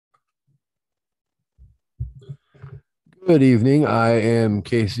Good evening. I am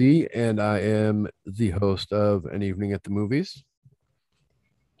Casey, and I am the host of An Evening at the Movies.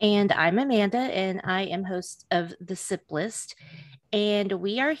 And I'm Amanda, and I am host of the SIP List. And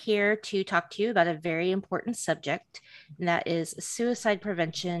we are here to talk to you about a very important subject, and that is suicide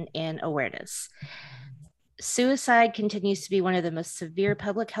prevention and awareness. Suicide continues to be one of the most severe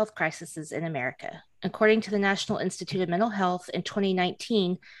public health crises in America. According to the National Institute of Mental Health in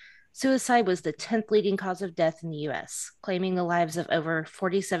 2019, suicide was the 10th leading cause of death in the US, claiming the lives of over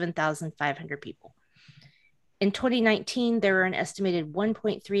 47,500 people. In 2019, there were an estimated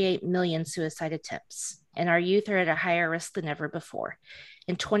 1.38 million suicide attempts, and our youth are at a higher risk than ever before.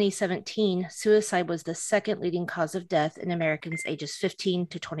 In 2017, suicide was the second leading cause of death in Americans ages 15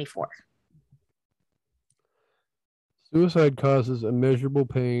 to 24. Suicide causes immeasurable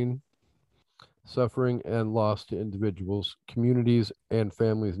pain, suffering, and loss to individuals, communities, and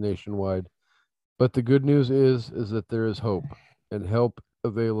families nationwide. But the good news is that there is hope and help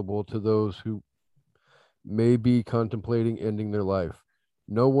available to those who may be contemplating ending their life.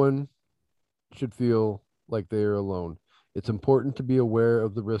 No one should feel like they are alone. It's important to be aware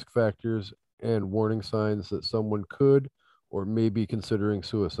of the risk factors and warning signs that someone could or may be considering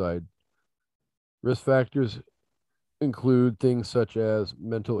suicide. Risk factors include things such as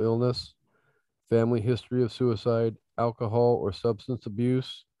mental illness, family history of suicide, alcohol or substance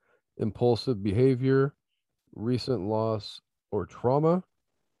abuse, impulsive behavior, recent loss or trauma,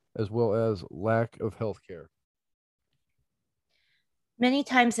 as well as lack of health care. Many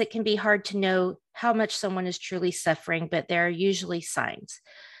times it can be hard to know how much someone is truly suffering, but there are usually signs.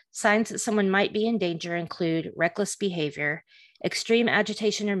 Signs that someone might be in danger include reckless behavior, extreme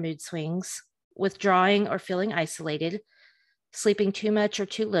agitation or mood swings, withdrawing or feeling isolated, sleeping too much or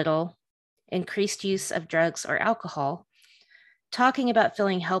too little, increased use of drugs or alcohol, talking about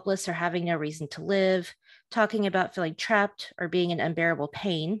feeling helpless or having no reason to live, talking about feeling trapped or being in unbearable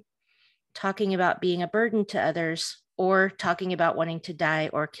pain, talking about being a burden to others, or talking about wanting to die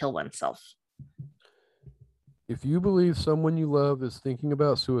or kill oneself. If you believe someone you love is thinking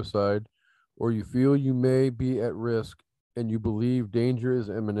about suicide, or you feel you may be at risk and you believe danger is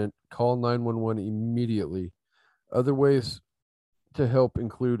imminent, call 911 immediately. Other ways to help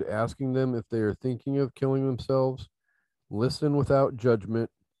include asking them if they are thinking of killing themselves, listen without judgment,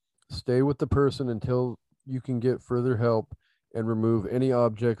 stay with the person until you can get further help, and remove any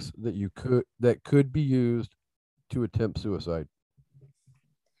objects that could be used to attempt suicide.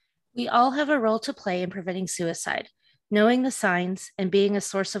 We all have a role to play in preventing suicide. Knowing the signs and being a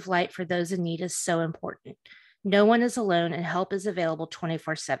source of light for those in need is so important. No one is alone, and help is available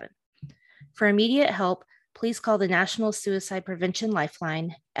 24/7. For immediate help, please call the National Suicide Prevention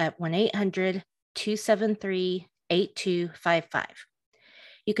Lifeline at 1-800-273-8255.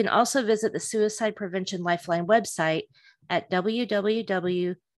 You can also visit the Suicide Prevention Lifeline website at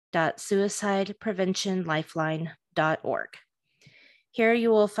www.suicidepreventionlifeline.org. Here you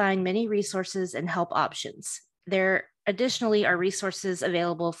will find many resources and help options. There additionally are resources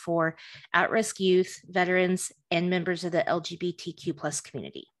available for at-risk youth, veterans, and members of the LGBTQ plus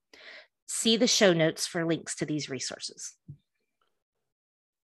community. See the show notes for links to these resources.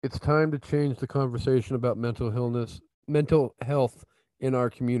 It's time to change the conversation about mental health in our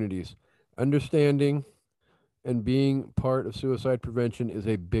communities. Understanding and being part of suicide prevention is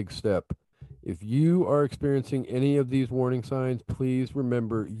a big step. If you are experiencing any of these warning signs, please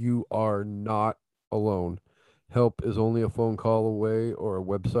remember you are not alone. Help is only a phone call away or a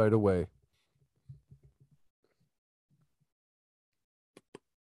website away.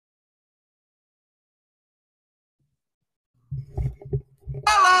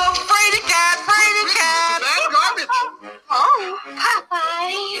 Hello, Brady Cat, Brady Cat. That's garbage. Oh,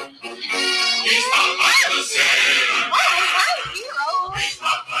 Popeye. He's Popeye the Sailor Man. Oh, my hero. He's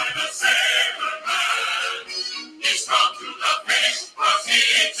Popeye the Sailor Man. He's strong to the finish, 'cause he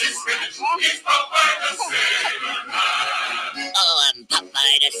eats his spinach. He's Popeye the Sailor Man. Oh, I'm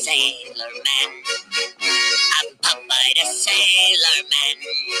Popeye the Sailor Man. I'm Popeye the Sailor Man.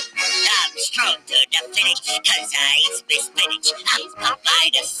 I'm strong to the finish, 'cause I eat my spinach. I'm Popeye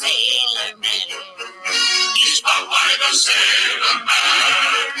the Sailor Man. He's Popeye the Sailor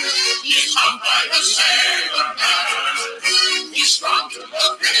Man. He's Popeye the Sailor Man. He's strong to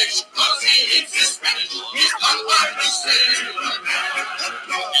the finish, 'cause he eats his spinach. He's Popeye the Sailor Man.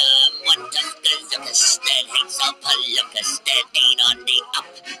 One Tuscaloosa that hangs off a locust that ain't on the up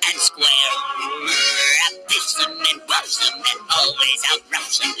and square. I piss them and puffs them and always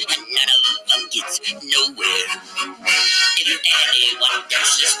outruffs them, and none of them gets nowhere. If anyone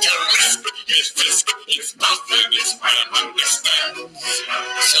dashes to risk his fisk, it's buff and it's ram, understand.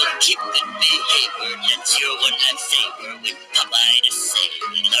 So keep it behind flavor. Let's hear one last savor with Popeye the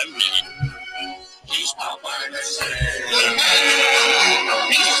Sailor Man. He's Popeye the Sailor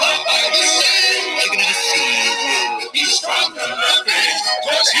Man. He's Popeye the Sailor Man. You're gonna deceive you. He's strong to the finish,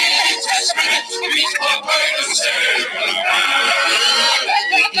 'cause he eats his spinach. He's Popeye the Sailor Man.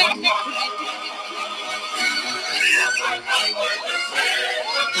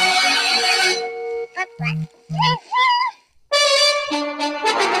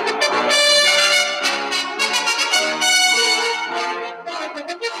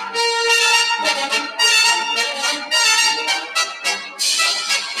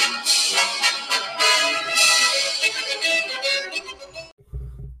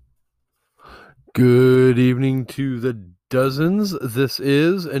 Good evening to the dozens. This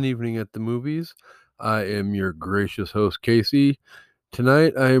is An Evening at the Movies. I am your gracious host, Casey.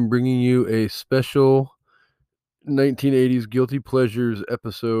 Tonight, I am bringing you a special 1980s Guilty Pleasures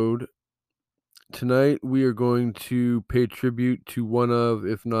episode. Tonight, we are going to pay tribute to one of,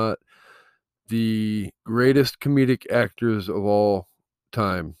 if not the greatest comedic actors of all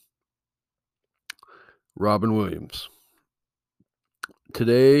time, Robin Williams.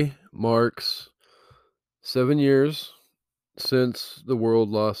 Today marks 7 years since the world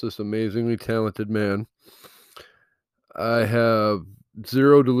lost this amazingly talented man. I have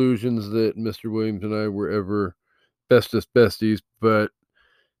zero delusions that Mr. Williams and I were ever bestest besties, but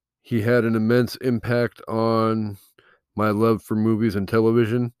he had an immense impact on my love for movies and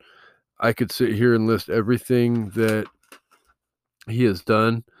television. I could sit here and list everything that he has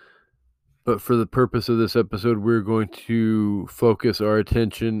done, but for the purpose of this episode, we're going to focus our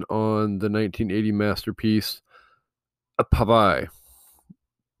attention on the 1980 masterpiece, Popeye.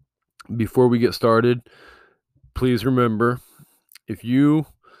 Before we get started, please remember, if you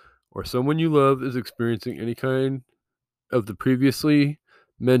or someone you love is experiencing any kind of the previously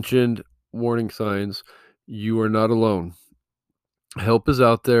mentioned warning signs, you are not alone. Help is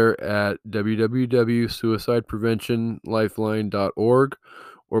out there at www.suicidepreventionlifeline.org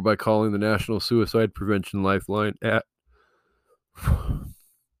or by calling the National Suicide Prevention Lifeline at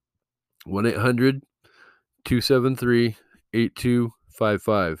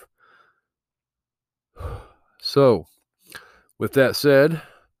 1-800-273-8255. So, with that said,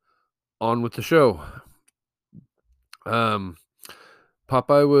 on with the show.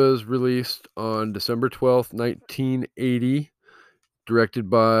 Popeye was released on December 12th, 1980, directed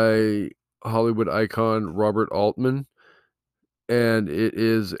by Hollywood icon Robert Altman, and it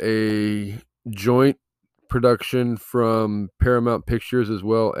is a joint production from Paramount Pictures as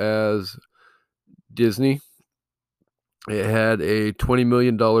well as Disney. It had a $20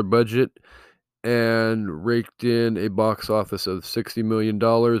 million budget and raked in a box office of $60 million,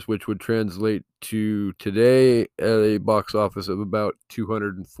 which would translate to today at a box office of about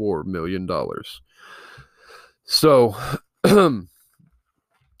 $204 million. So,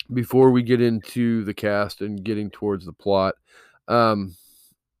 before we get into the cast and getting towards the plot, I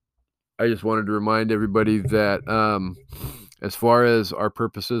just wanted to remind everybody that as far as our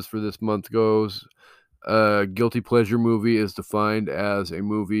purposes for this month goes, a guilty pleasure movie is defined as a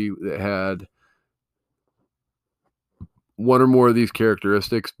movie that had one or more of these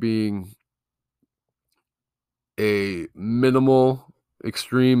characteristics, being a minimal,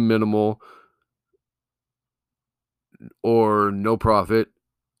 extreme minimal, or no profit,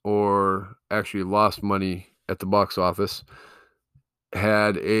 or actually lost money at the box office,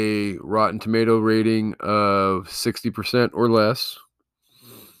 had a Rotten Tomato rating of 60% or less,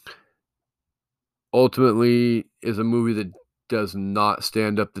 ultimately is a movie that does not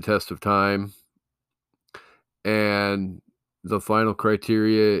stand up the test of time, and the final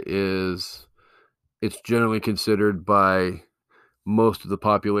criteria is it's generally considered by most of the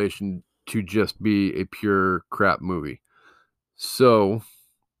population to just be a pure crap movie. So,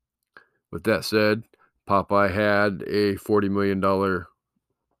 with that said, Popeye had a $40 million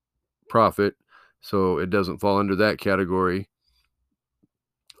profit, so it doesn't fall under that category.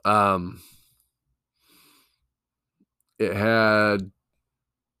 It had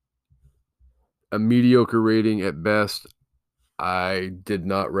a mediocre rating at best. I did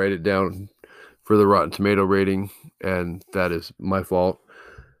not write it down for the Rotten Tomato rating, and that is my fault.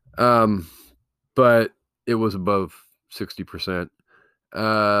 But it was above 60%.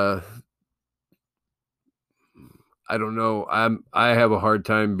 I don't know. I have a hard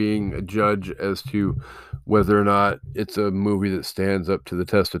time being a judge as to whether or not it's a movie that stands up to the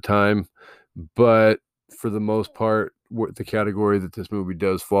test of time. But for the most part, the category that this movie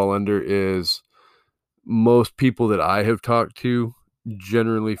does fall under is most people that I have talked to,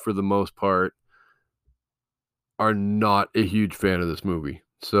 generally for the most part, are not a huge fan of this movie.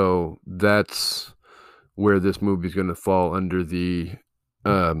 So that's where this movie is going to fall under the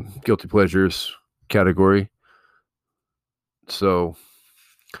guilty pleasures category. So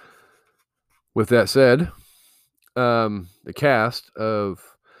with that said, the cast of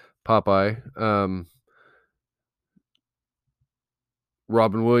Popeye,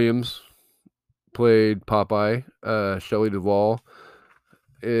 Robin Williams played Popeye. Shelley Duvall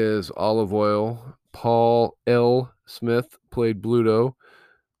is Olive Oil. Paul L. Smith played Bluto.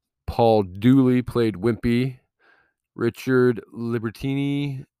 Paul Dooley played Wimpy. Richard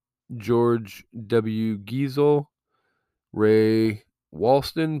Libertini, George W. Giesel. Ray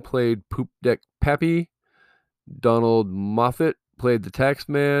Walston played Poop Deck Pappy. Donald Moffat played the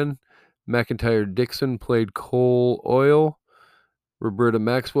Taxman. McIntyre Dixon played Coal Oil. Roberta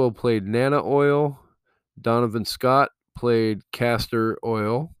Maxwell played Nana Oil. Donovan Scott played Castor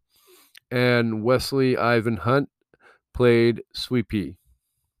Oil. And Wesley Ivan Hunt played Sweet Pea.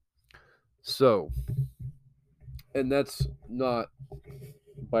 So, and that's not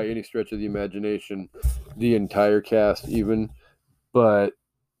by any stretch of the imagination the entire cast even, but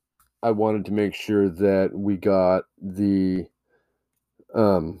I wanted to make sure that we got the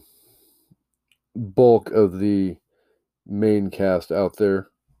bulk of the main cast out there.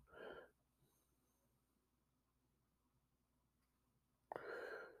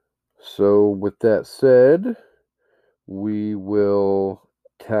 So with that said, we will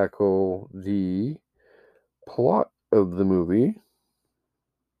tackle the plot of the movie.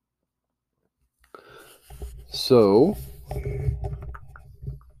 So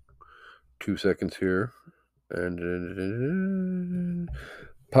 2 seconds here. And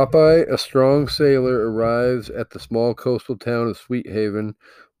Popeye, a strong sailor, arrives at the small coastal town of Sweethaven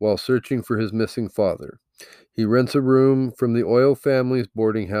while searching for his missing father. He rents a room from the Oil family's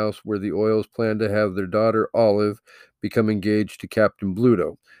boarding house where the Oils plan to have their daughter Olive become engaged to Captain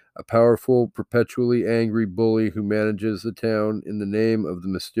Bluto, a powerful, perpetually angry bully who manages the town in the name of the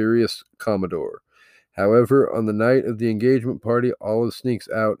mysterious Commodore. However, on the night of the engagement party, Olive sneaks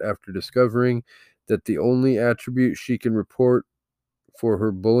out after discovering that the only attribute she can report for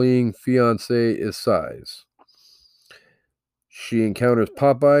her bullying fiancé is size. She encounters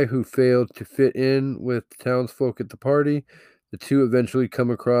Popeye, who failed to fit in with the townsfolk at the party. The two eventually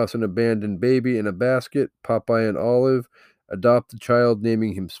come across an abandoned baby in a basket. Popeye and Olive adopt the child,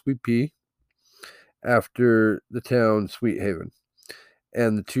 naming him Sweet Pea, after the town Sweethaven.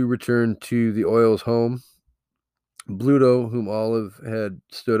 And the two return to the Oils' home. Bluto, whom Olive had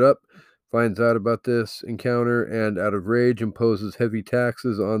stood up, finds out about this encounter and, out of rage, imposes heavy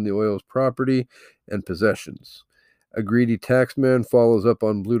taxes on the Oils' property and possessions. A greedy taxman follows up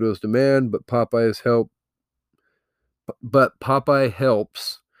on Bluto's demand, but Popeye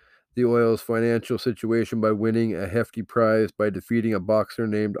helps the Oil's financial situation by winning a hefty prize by defeating a boxer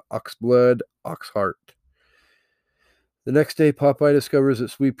named Oxblood Oxheart. The next day, Popeye discovers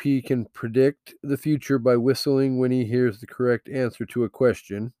that Sweet Pea can predict the future by whistling when he hears the correct answer to a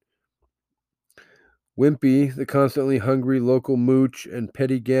question. Wimpy, the constantly hungry local mooch and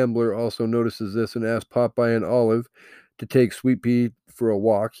petty gambler, also notices this and asks Popeye and Olive to take Sweet Pea for a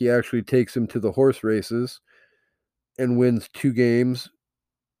walk. He actually takes him to the horse races and wins 2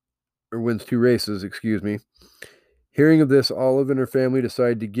 races. Hearing of this, Olive and her family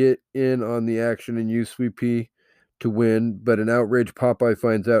decide to get in on the action and use Sweet Pea to win, but an outraged Popeye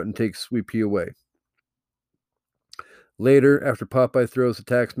finds out and takes Sweet Pea away. Later, after Popeye throws the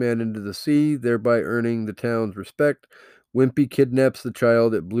taxman into the sea, thereby earning the town's respect, Wimpy kidnaps the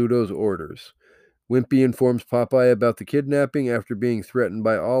child at Bluto's orders. Wimpy informs Popeye about the kidnapping after being threatened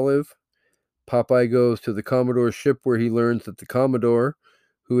by Olive. Popeye goes to the Commodore's ship where he learns that the Commodore,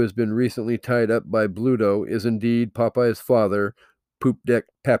 who has been recently tied up by Bluto, is indeed Popeye's father, Poop Deck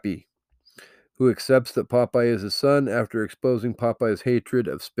Pappy, who accepts that Popeye is his son after exposing Popeye's hatred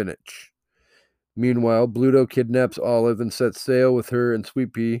of spinach. Meanwhile, Bluto kidnaps Olive and sets sail with her and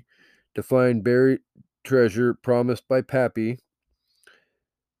Sweet Pea to find buried treasure promised by Pappy.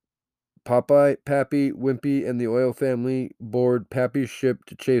 Popeye, Pappy, Wimpy, and the Oil family board Pappy's ship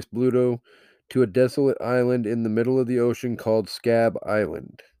to chase Bluto to a desolate island in the middle of the ocean called Scab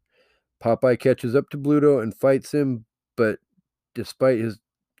Island. Popeye catches up to Bluto and fights him, but despite his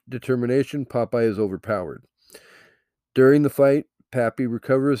determination, Popeye is overpowered. During the fight, Pappy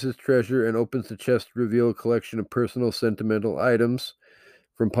recovers his treasure and opens the chest to reveal a collection of personal sentimental items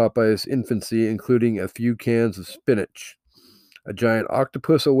from Popeye's infancy, including a few cans of spinach. A giant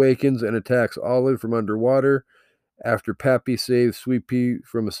octopus awakens and attacks Olive from underwater after Pappy saves Sweet Pea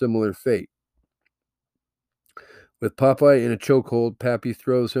from a similar fate. With Popeye in a chokehold, Pappy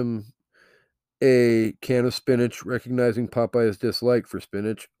throws him a can of spinach, recognizing Popeye's dislike for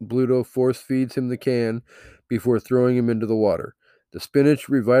spinach. Bluto force feeds him the can before throwing him into the water. The spinach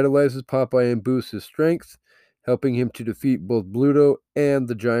revitalizes Popeye and boosts his strength, helping him to defeat both Bluto and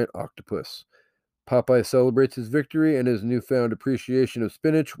the giant octopus. Popeye celebrates his victory and his newfound appreciation of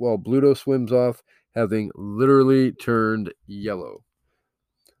spinach while Bluto swims off, having literally turned yellow.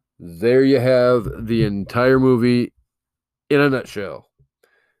 There you have the entire movie in a nutshell.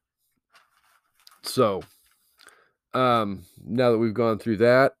 So, now that we've gone through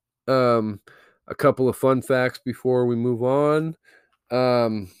that, a couple of fun facts before we move on.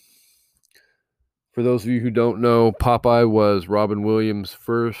 For those of you who don't know, Popeye was Robin Williams'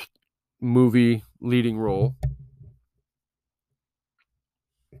 first movie leading role.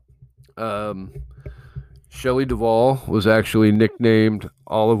 Shelley Duvall was actually nicknamed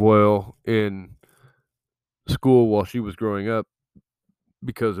Olive Oil in school while she was growing up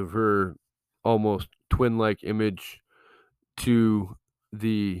because of her almost twin-like image to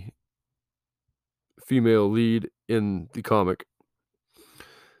the female lead in the comic.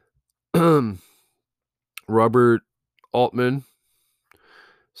 Robert Altman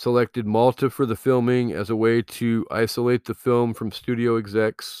selected Malta for the filming as a way to isolate the film from studio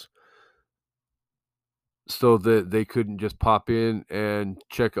execs so that they couldn't just pop in and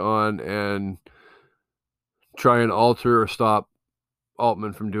check on and try and alter or stop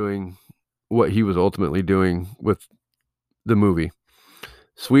Altman from doing what he was ultimately doing with the movie.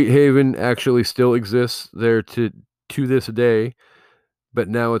 Sweethaven actually still exists there to this day, but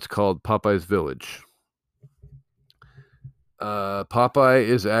now it's called Popeye's Village. Popeye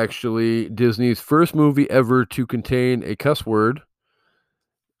is actually Disney's first movie ever to contain a cuss word.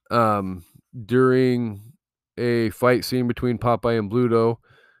 During a fight scene between Popeye and Bluto,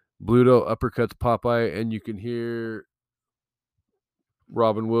 Bluto uppercuts Popeye, and you can hear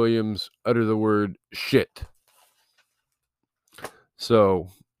Robin Williams utter the word shit. So,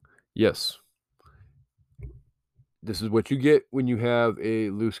 yes. This is what you get when you have a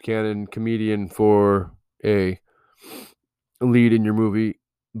loose cannon comedian for a lead in your movie,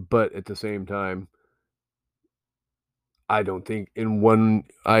 but at the same time, I don't think in one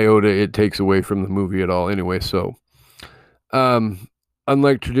iota it takes away from the movie at all anyway. So,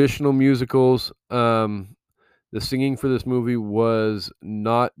 unlike traditional musicals, the singing for this movie was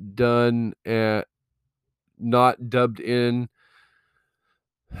not dubbed in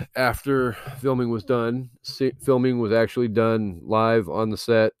after filming was done. Filming was actually done live on the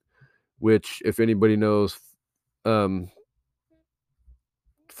set, which, if anybody knows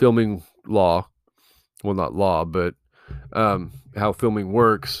filming law, well, not law, but how filming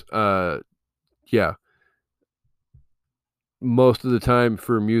works, yeah. Most of the time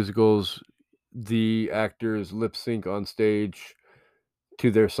for musicals, the actors lip sync on stage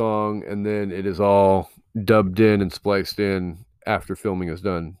to their song, and then it is all dubbed in and spliced in after filming is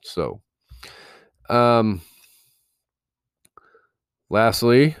done. So,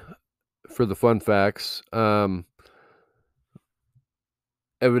 lastly, for the fun facts,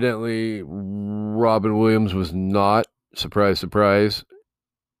 evidently Robin Williams was not, surprise, surprise,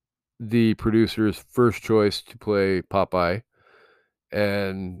 the producer's first choice to play Popeye.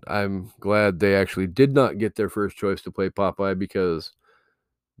 And I'm glad they actually did not get their first choice to play Popeye, because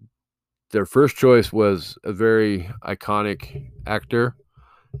their first choice was a very iconic actor.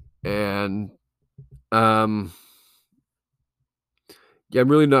 And yeah, I'm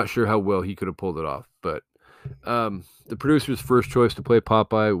really not sure how well he could have pulled it off. But the producer's first choice to play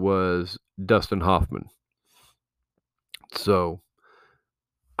Popeye was Dustin Hoffman. So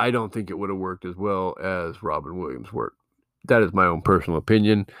I don't think it would have worked as well as Robin Williams worked. That is my own personal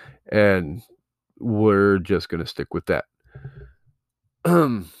opinion, and we're just going to stick with that.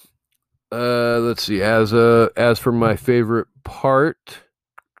 Let's see. As for my favorite part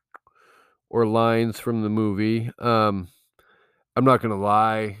or lines from the movie, I'm not going to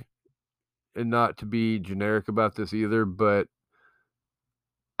lie, and not to be generic about this either, but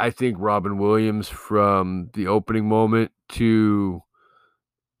I think Robin Williams, from the opening moment to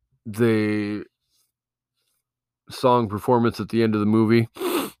the song performance at the end of the movie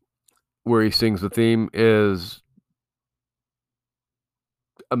where he sings the theme, is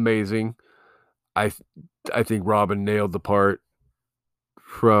amazing. I think Robin nailed the part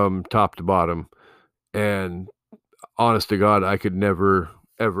from top to bottom, and honest to God, I could never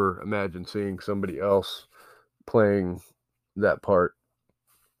ever imagine seeing somebody else playing that part.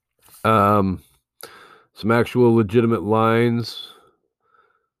 Some actual legitimate lines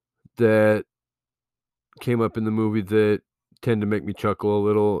that came up in the movie that tend to make me chuckle a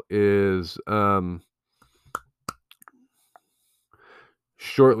little is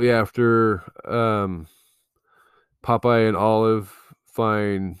shortly after Popeye and Olive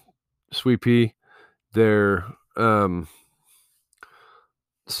find Sweet Pea, they're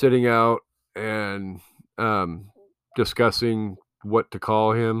sitting out and discussing what to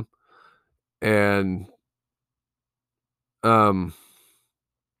call him, and Olive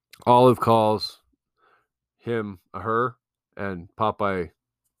calls him a her, and Popeye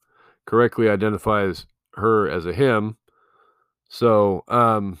correctly identifies her as a him. So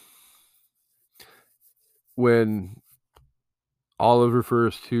when Olive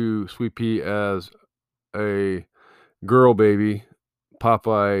refers to Sweet Pea as a girl baby,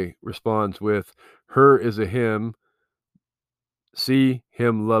 Popeye responds with, her is a him. See,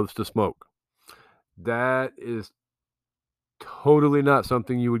 him loves to smoke. That is totally not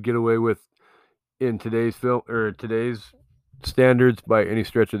something you would get away with in today's film or today's standards by any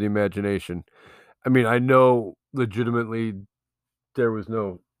stretch of the imagination. I mean, I know legitimately there was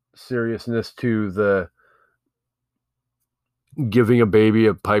no seriousness to the giving a baby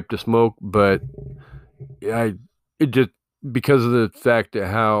a pipe to smoke, but it just, because of the fact that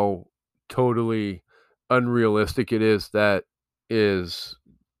how totally unrealistic it is, that is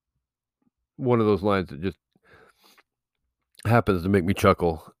one of those lines that just happens to make me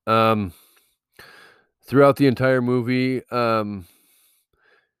chuckle. Throughout the entire movie,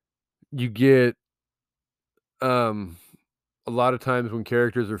 you get a lot of times when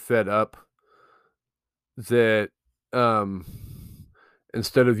characters are fed up that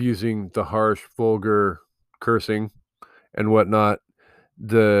instead of using the harsh, vulgar cursing and whatnot,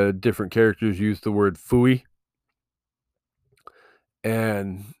 the different characters use the word phooey.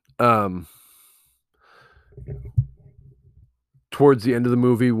 And towards the end of the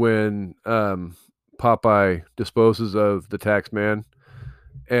movie, when Popeye disposes of the tax man,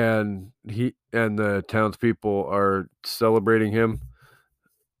 and he and the townspeople are celebrating him,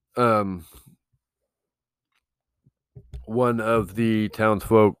 one of the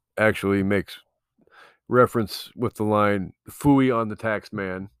townsfolk actually makes reference with the line "phooey on the tax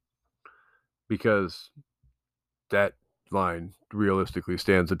man," because that line realistically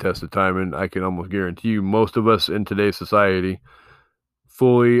stands the test of time, and I can almost guarantee you most of us in today's society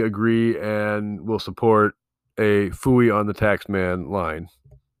fully agree and will support a "phooey on the tax man" line.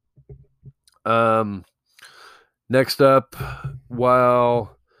 Next up,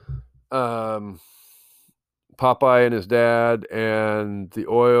 while Popeye and his dad and the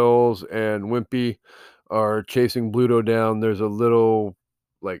Oils and Wimpy are chasing Bluto down, there's a little,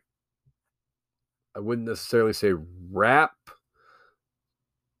 like, I wouldn't necessarily say rap,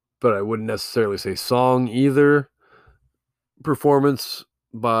 but I wouldn't necessarily say song either, performance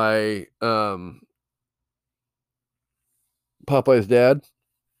by Popeye's dad.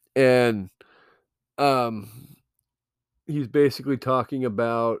 And he's basically talking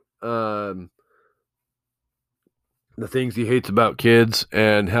about the things he hates about kids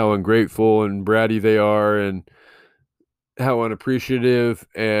and how ungrateful and bratty they are and how unappreciative.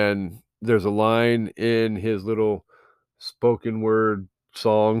 And there's a line in his little spoken word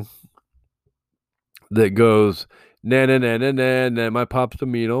song that goes, na na na na na na, my pop's a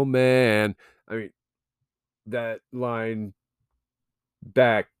mean old man. I mean, that line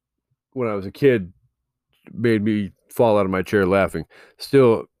back when I was a kid made me fall out of my chair laughing.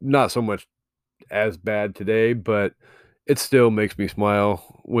 Still not so much as bad today, but it still makes me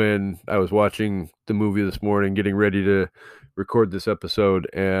smile when I was watching the movie this morning, getting ready to record this episode,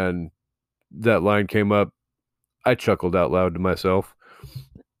 and that line came up. I chuckled out loud to myself.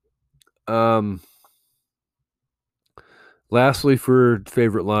 Lastly, for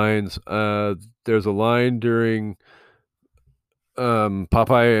favorite lines, there's a line during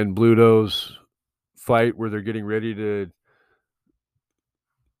Popeye and Bluto's fight where they're getting ready to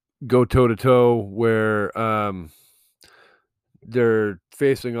go toe-to-toe, where they're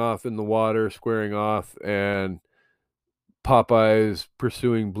facing off in the water, squaring off, and Popeye's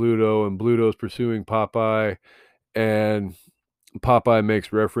pursuing Bluto and Bluto's pursuing Popeye, and Popeye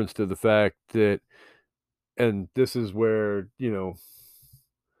makes reference to the fact that, and this is where,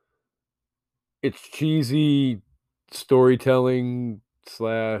 it's cheesy storytelling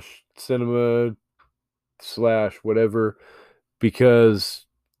slash cinema slash whatever, because,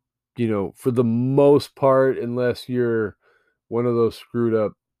 for the most part, unless you're one of those screwed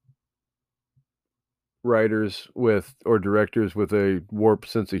up writers or directors with a warped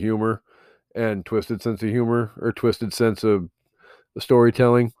sense of humor and twisted sense of humor, or twisted sense of the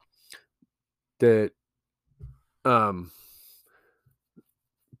storytelling, that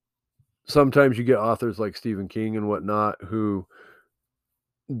sometimes you get authors like Stephen King and whatnot who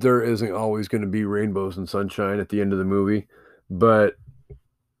there isn't always going to be rainbows and sunshine at the end of the movie, but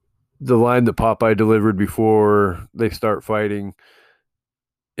the line that Popeye delivered before they start fighting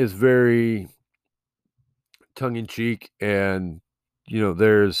is very tongue-in-cheek, and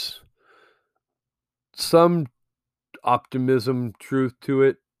there's some optimism truth to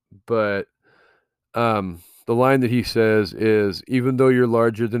it, but the line that he says is, even though you're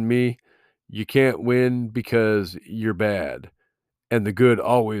larger than me, you can't win because you're bad, and the good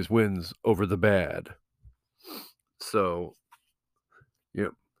always wins over the bad. So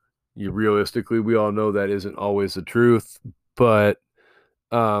realistically, we all know that isn't always the truth, but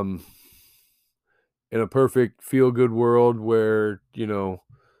in a perfect feel-good world where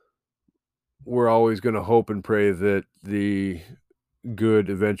we're always going to hope and pray that the good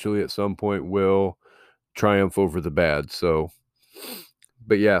eventually at some point will triumph over the bad. So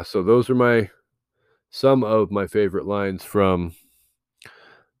those are some of my favorite lines from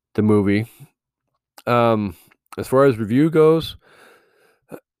the movie. As far as review goes,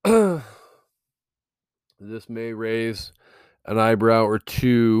 this may raise an eyebrow or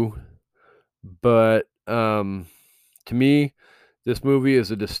two, but to me, this movie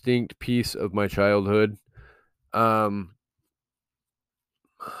is a distinct piece of my childhood.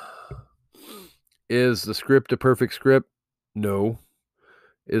 Is the script a perfect script? No.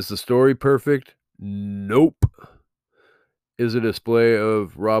 Is the story perfect? Nope. Is it a display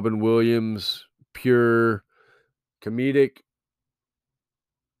of Robin Williams' pure comedic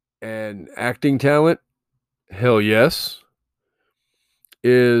and acting talent? Hell yes.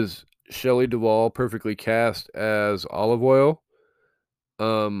 Is Shelley Duvall perfectly cast as Olive Oyl?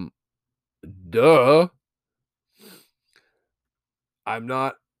 Duh. I've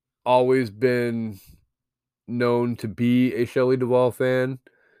not always been known to be a Shelley Duvall fan,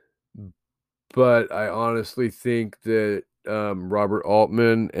 but I honestly think that Robert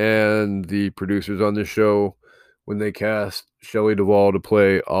Altman and the producers on this show, when they cast Shelley Duvall to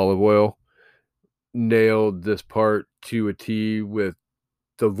play Olive Oyl, nailed this part to a T with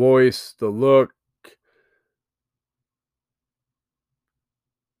the voice, the look.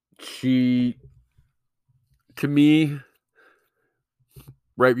 She, to me,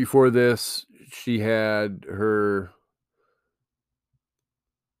 right before this, she had her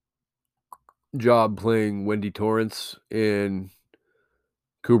job playing Wendy Torrance in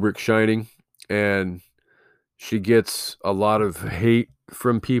Kubrick's Shining, and she gets a lot of hate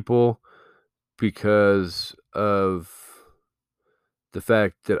from people because of the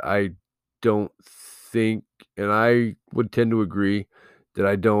fact that I don't think, and I would tend to agree, that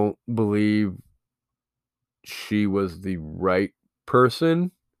I don't believe she was the right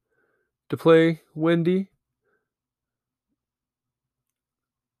person to play Wendy.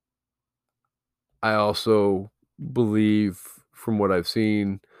 I also believe, from what I've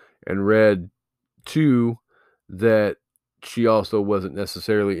seen and read too, that she also wasn't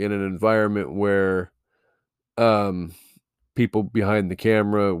necessarily in an environment where people behind the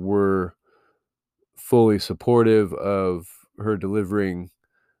camera were fully supportive of her delivering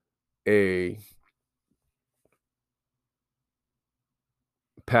a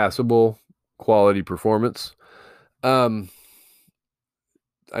passable quality performance. I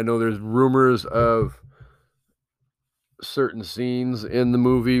know there's rumors of certain scenes in the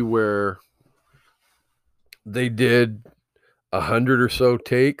movie where they did 100 or so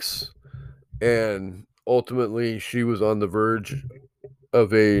takes, and ultimately she was on the verge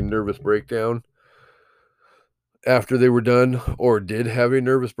of a nervous breakdown after they were done, or did have a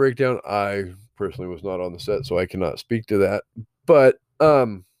nervous breakdown. I personally was not on the set, so I cannot speak to that, but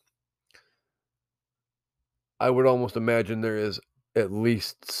I would almost imagine there is at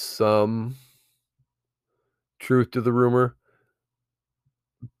least some truth to the rumor.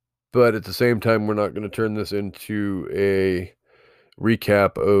 But at the same time, we're not going to turn this into a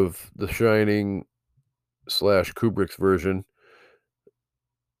recap of The Shining / Kubrick's version.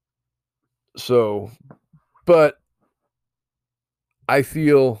 So, but I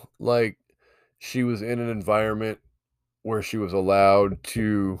feel like she was in an environment where she was allowed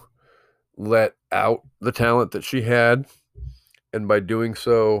to let out the talent that she had. And by doing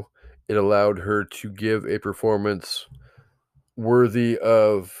so, it allowed her to give a performance worthy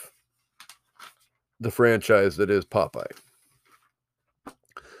of the franchise that is Popeye.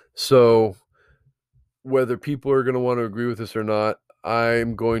 So, whether people are going to want to agree with this or not,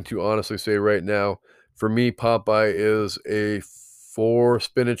 I'm going to honestly say right now, for me, Popeye is a 4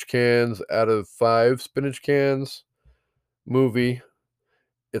 spinach cans out of 5 spinach cans movie.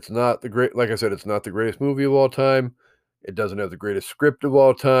 It's not like I said, it's not the greatest movie of all time. It doesn't have the greatest script of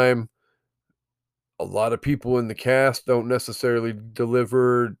all time. A lot of people in the cast don't necessarily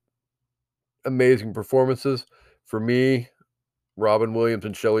deliver amazing performances. For me, Robin Williams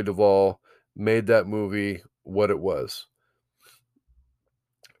and Shelley Duvall made that movie what it was.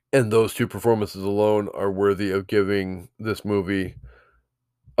 And those two performances alone are worthy of giving this movie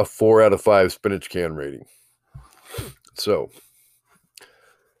a 4 out of 5 spinach can rating. So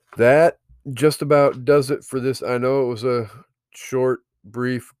that just about does it for this. I know it was a short,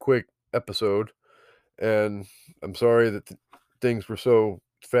 brief, quick episode, and I'm sorry that things were so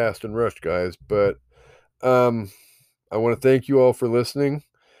fast and rushed, guys, but I want to thank you all for listening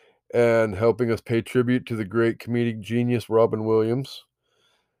and helping us pay tribute to the great comedic genius Robin Williams.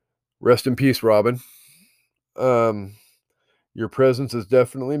 Rest in peace, Robin. Your presence is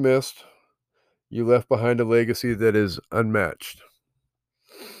definitely missed. You left behind a legacy that is unmatched.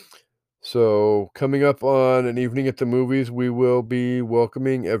 So, coming up on An Evening at the Movies, we will be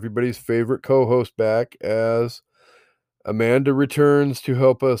welcoming everybody's favorite co-host back as Amanda returns to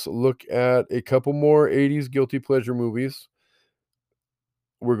help us look at a couple more 80s guilty pleasure movies.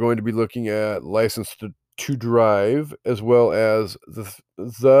 We're going to be looking at License to Drive, as well as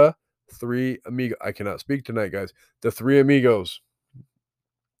the Three Amigos. I cannot speak tonight, guys. The Three Amigos.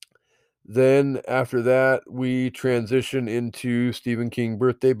 Then after that, we transition into Stephen King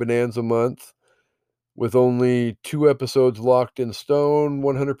Birthday Bonanza month with only 2 episodes locked in stone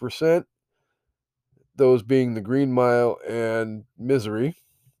 100%. Those being The Green Mile and Misery.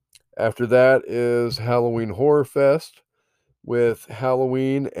 After that is Halloween Horror Fest with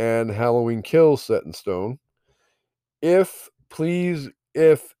Halloween and Halloween Kills set in stone. If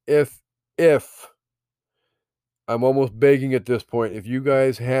I'm almost begging at this point, if you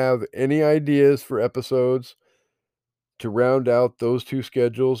guys have any ideas for episodes to round out those 2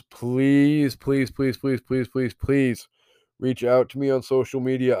 schedules, please reach out to me on social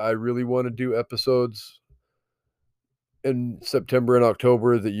media. I really want to do episodes in September and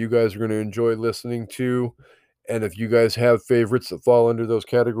October that you guys are going to enjoy listening to. And if you guys have favorites that fall under those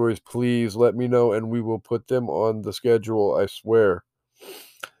categories, please let me know and we will put them on the schedule, I swear.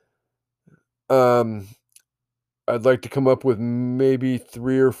 I'd like to come up with maybe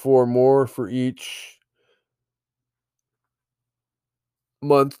 3 or 4 more for each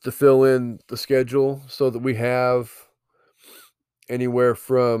month to fill in the schedule so that we have anywhere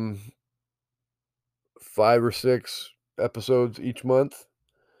from 5 or 6 episodes each month.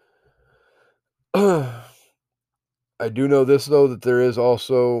 I do know this, though, that there is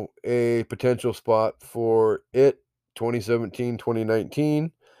also a potential spot for it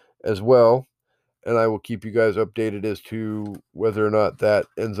 2017-2019 as well. And I will keep you guys updated as to whether or not that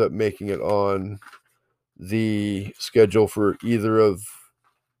ends up making it on the schedule for either of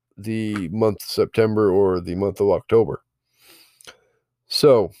the month of September or the month of October.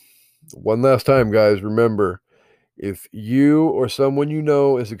 So, one last time, guys, remember, if you or someone you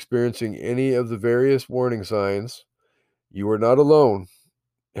know is experiencing any of the various warning signs, you are not alone.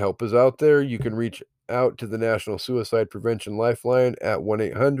 Help is out there. You can reach out to the National Suicide Prevention Lifeline at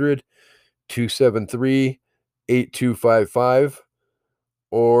 1-800-273-8255.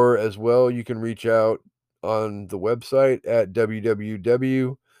 Or as well, you can reach out on the website at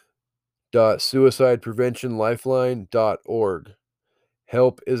www.suicidepreventionlifeline.org.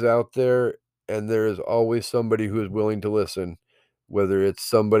 Help is out there, and there is always somebody who is willing to listen, whether it's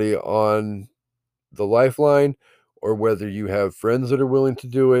somebody on the lifeline or whether you have friends that are willing to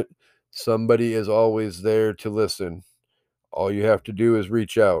do it. Somebody is always there to listen. All you have to do is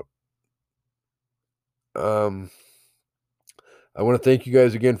reach out. I want to thank you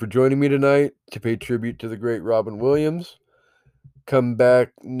guys again for joining me tonight to pay tribute to the great Robin Williams. Come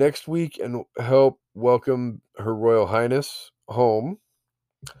back next week and help welcome Her Royal Highness home.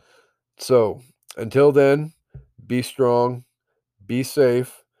 So, until then, be strong, be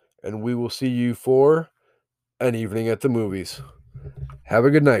safe, and we will see you for An Evening at the Movies. Have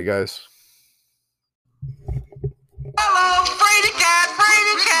a good night, guys. Hello, Frady Cat,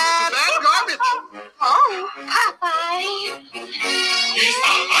 Frady Cat. Bad garbage. Oh, Popeye. He's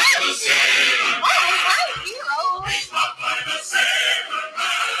Popeye the Sailor Man. Oh, my hero. He's Popeye the Sailor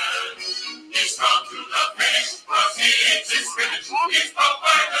Man. He's strong to the finish, 'cause he eats his spinach. He's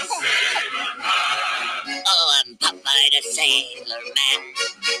Popeye the Sailor Man. Oh, I'm Popeye the Sailor Man.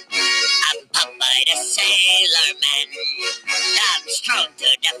 I'm Popeye the Sailor Man. I'm strong to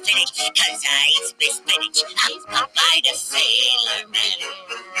the finish, 'cause I eat my spinach. I'm Popeye the Sailor Man.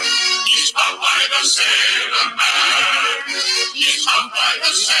 He's Popeye the Sailor Man. He's Popeye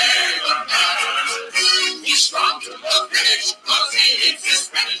the Sailor Man. He's strong to the finish, 'cause he eats his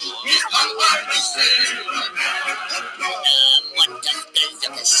spinach. He's Popeye the Sailor Man. One tough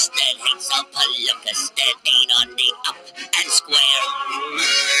gazookas that hates all palookas that ain't on the up and square.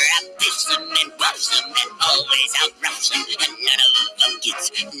 Raps them and buffs them and always outruffs them, and none of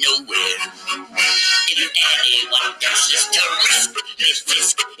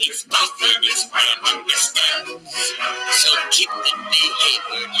It's buff and it's brown, understand? So keep good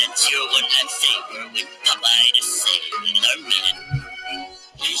behavior, let's